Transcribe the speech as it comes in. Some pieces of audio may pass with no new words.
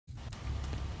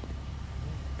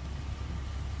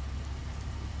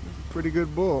Pretty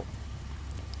good bull.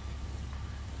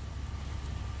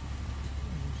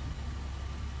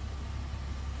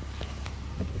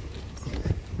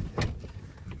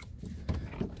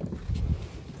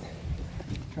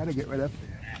 Try to get right up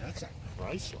there. That's a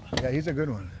priceless. Yeah, he's a good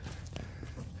one.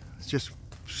 Let's just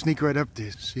sneak right up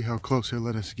there, see how close he'll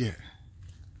let us get.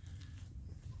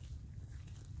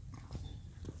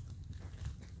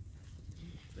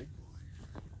 Big boy.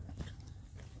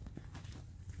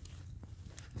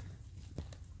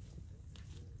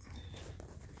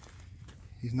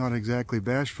 He's not exactly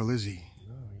bashful, is he?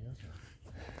 No,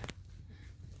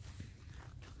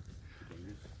 he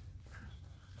isn't.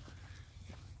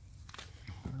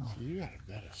 So you got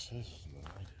a better system than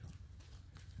I do.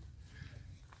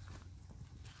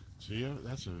 So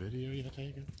that's a video you're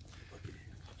taking?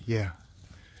 Yeah.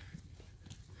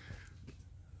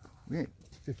 We ain't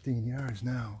 15 yards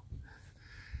now.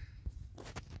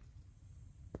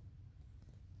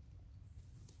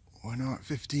 We're not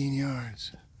 15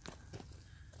 yards.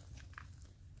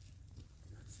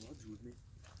 Sludge with me.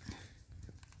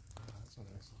 Oh, that's a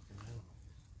nice looking animal.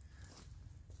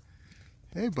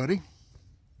 Hey, buddy.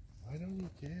 Why don't you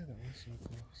care that we're so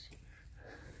close?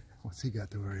 What's he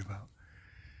got to worry about?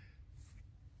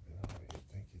 Oh, you'd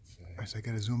think you'd say. I guess I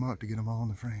gotta zoom out to get them all in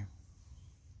the frame.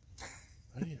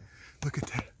 How do you? Look at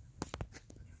that.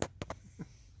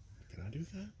 Can I do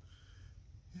that?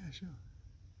 Yeah, sure.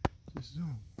 Just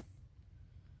zoom.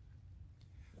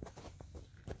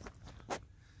 Oh,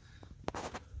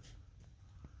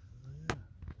 yeah.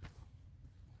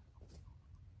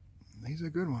 He's a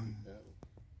good one. Yeah.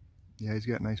 Yeah, he's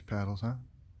got nice paddles, huh?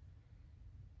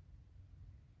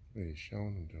 Wait, he's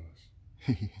showing them to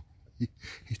us.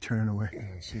 He's turning away.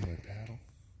 Yeah, see my paddle?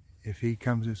 If he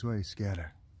comes this way,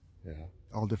 scatter. Yeah.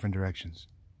 All different directions.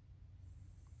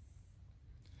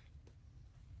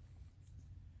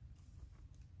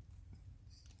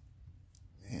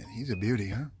 Man, he's a beauty,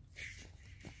 huh?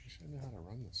 You should know how to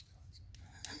run this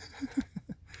concept.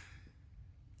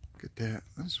 Look at that.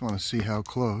 I just want to see how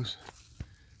close.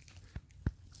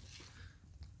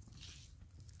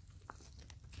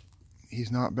 He's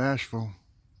not bashful.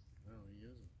 No, he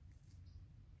isn't.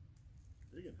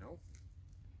 Big and healthy.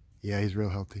 Yeah, he's real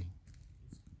healthy. He's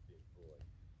a big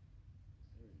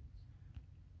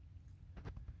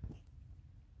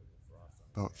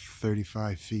boy. About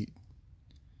 35 feet.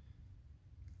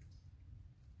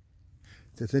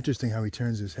 It's interesting how he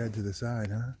turns his head to the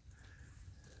side, huh?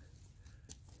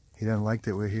 He doesn't like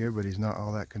that we're here, but he's not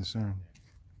all that concerned.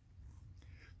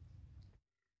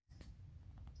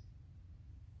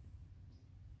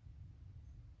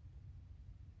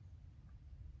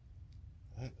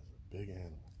 That is a big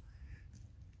animal.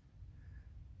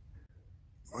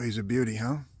 Oh, he's a beauty,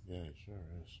 huh? Yeah, he sure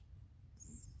is.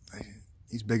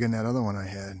 He's bigger than that other one I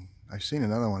had. I've seen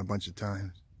another one a bunch of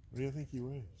times. What do you think he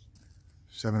weighs?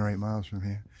 7 or 8 miles from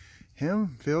here.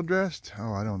 Him, field dressed?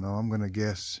 Oh, I don't know. I'm gonna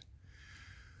guess.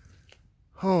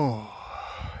 Oh,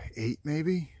 8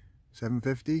 maybe?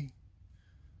 750?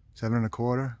 7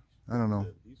 1/4? I don't know.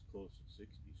 He's close to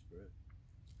 60 spread.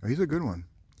 Oh, he's a good one.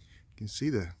 You can see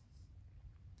the.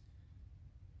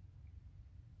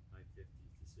 High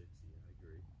 50s to 60, I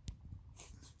agree.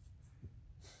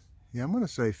 Yeah, I'm gonna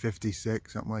say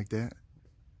 56, something like that.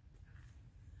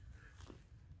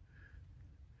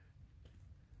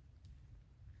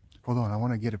 Hold on, I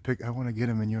want to get a pic. I want to get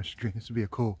him in your screen. This would be a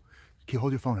cool.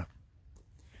 Hold your phone up.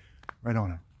 Right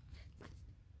on him.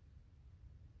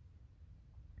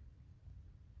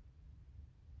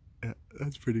 Yeah,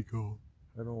 that's pretty cool.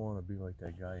 I don't want to be like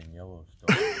that guy in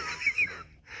Yellowstone.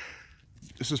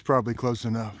 This is probably close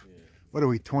enough. Yeah. What are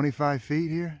we, 25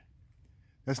 feet here?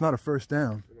 That's not a first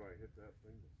down. Where do I hit that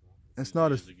thing? That's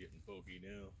not a. Getting pokey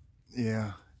now.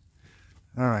 Yeah.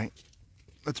 All right.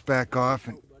 Let's back off.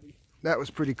 And that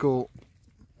was pretty cool.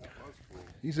 That was cool.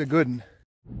 He's a good one.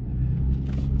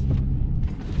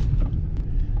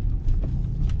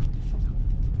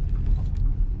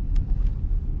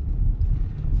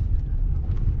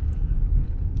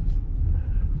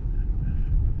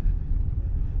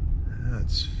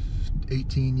 That's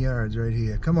 18 yards right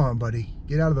here. Come on, buddy.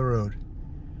 Get out of the road.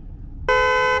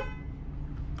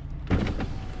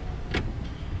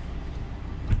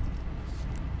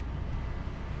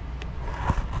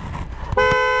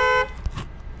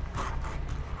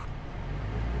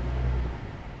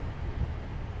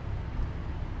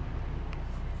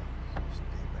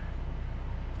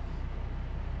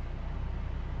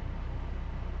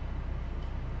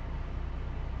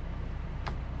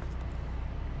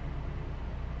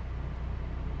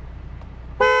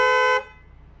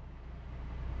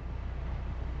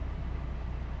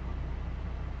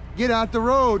 Get out the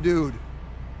road, dude.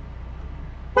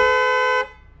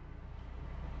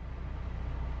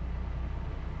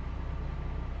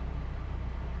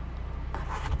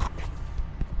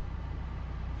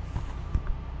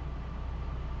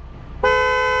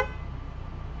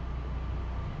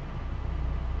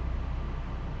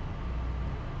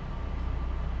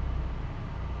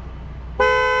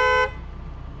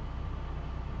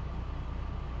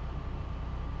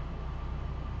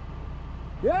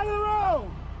 Get out of the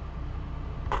road!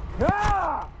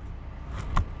 Yeah!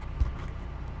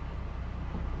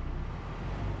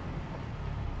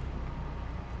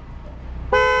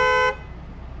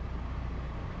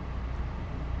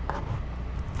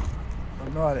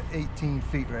 I'm not at 18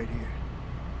 feet right here.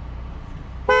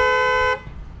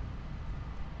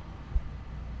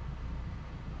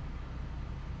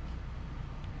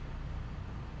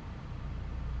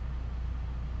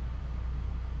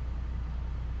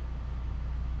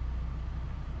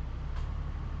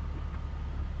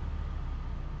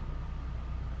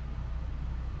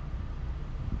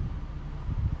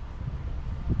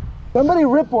 Somebody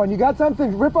rip one. You got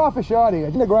something? Rip off a shotty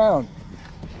in the ground.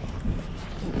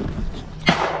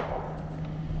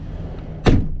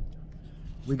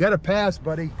 We got to pass,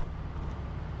 buddy.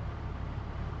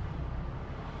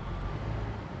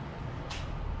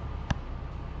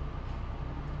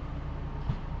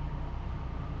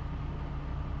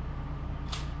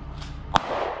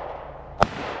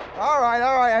 All right,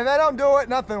 all right. If I don't do it,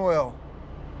 nothing will.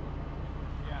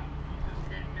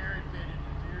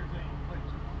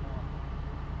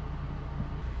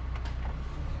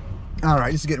 All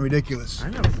right, this is getting ridiculous. I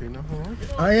never seen nothing like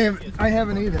it. I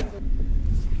haven't either.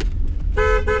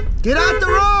 Get out the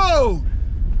road!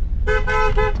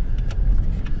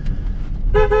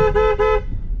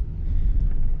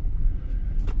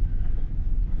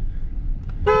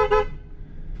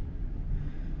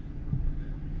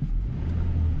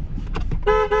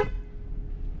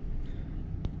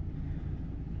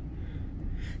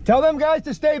 Tell them guys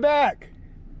to stay back.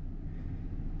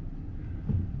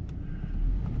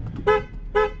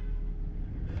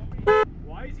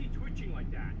 Why is he twitching like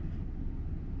that?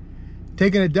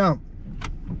 Taking a dump.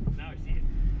 Now I see it.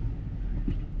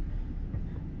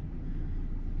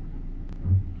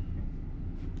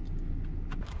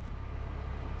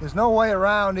 There's no way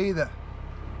around either.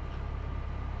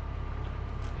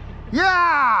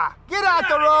 Yeah! Get out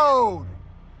the road!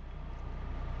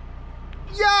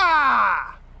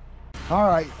 Yeah! All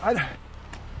right,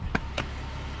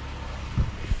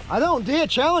 I don't dare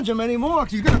challenge him anymore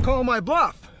because he's gonna call my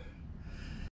bluff.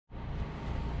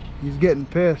 He's getting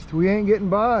pissed. We ain't getting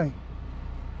by.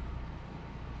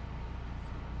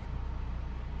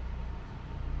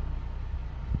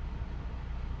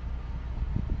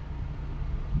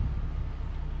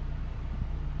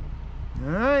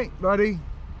 All right, buddy.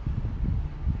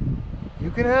 You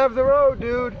can have the road,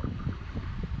 dude.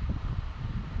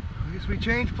 I guess we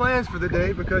changed plans for the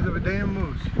day because of a damn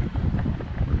moose.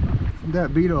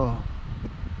 That beat all.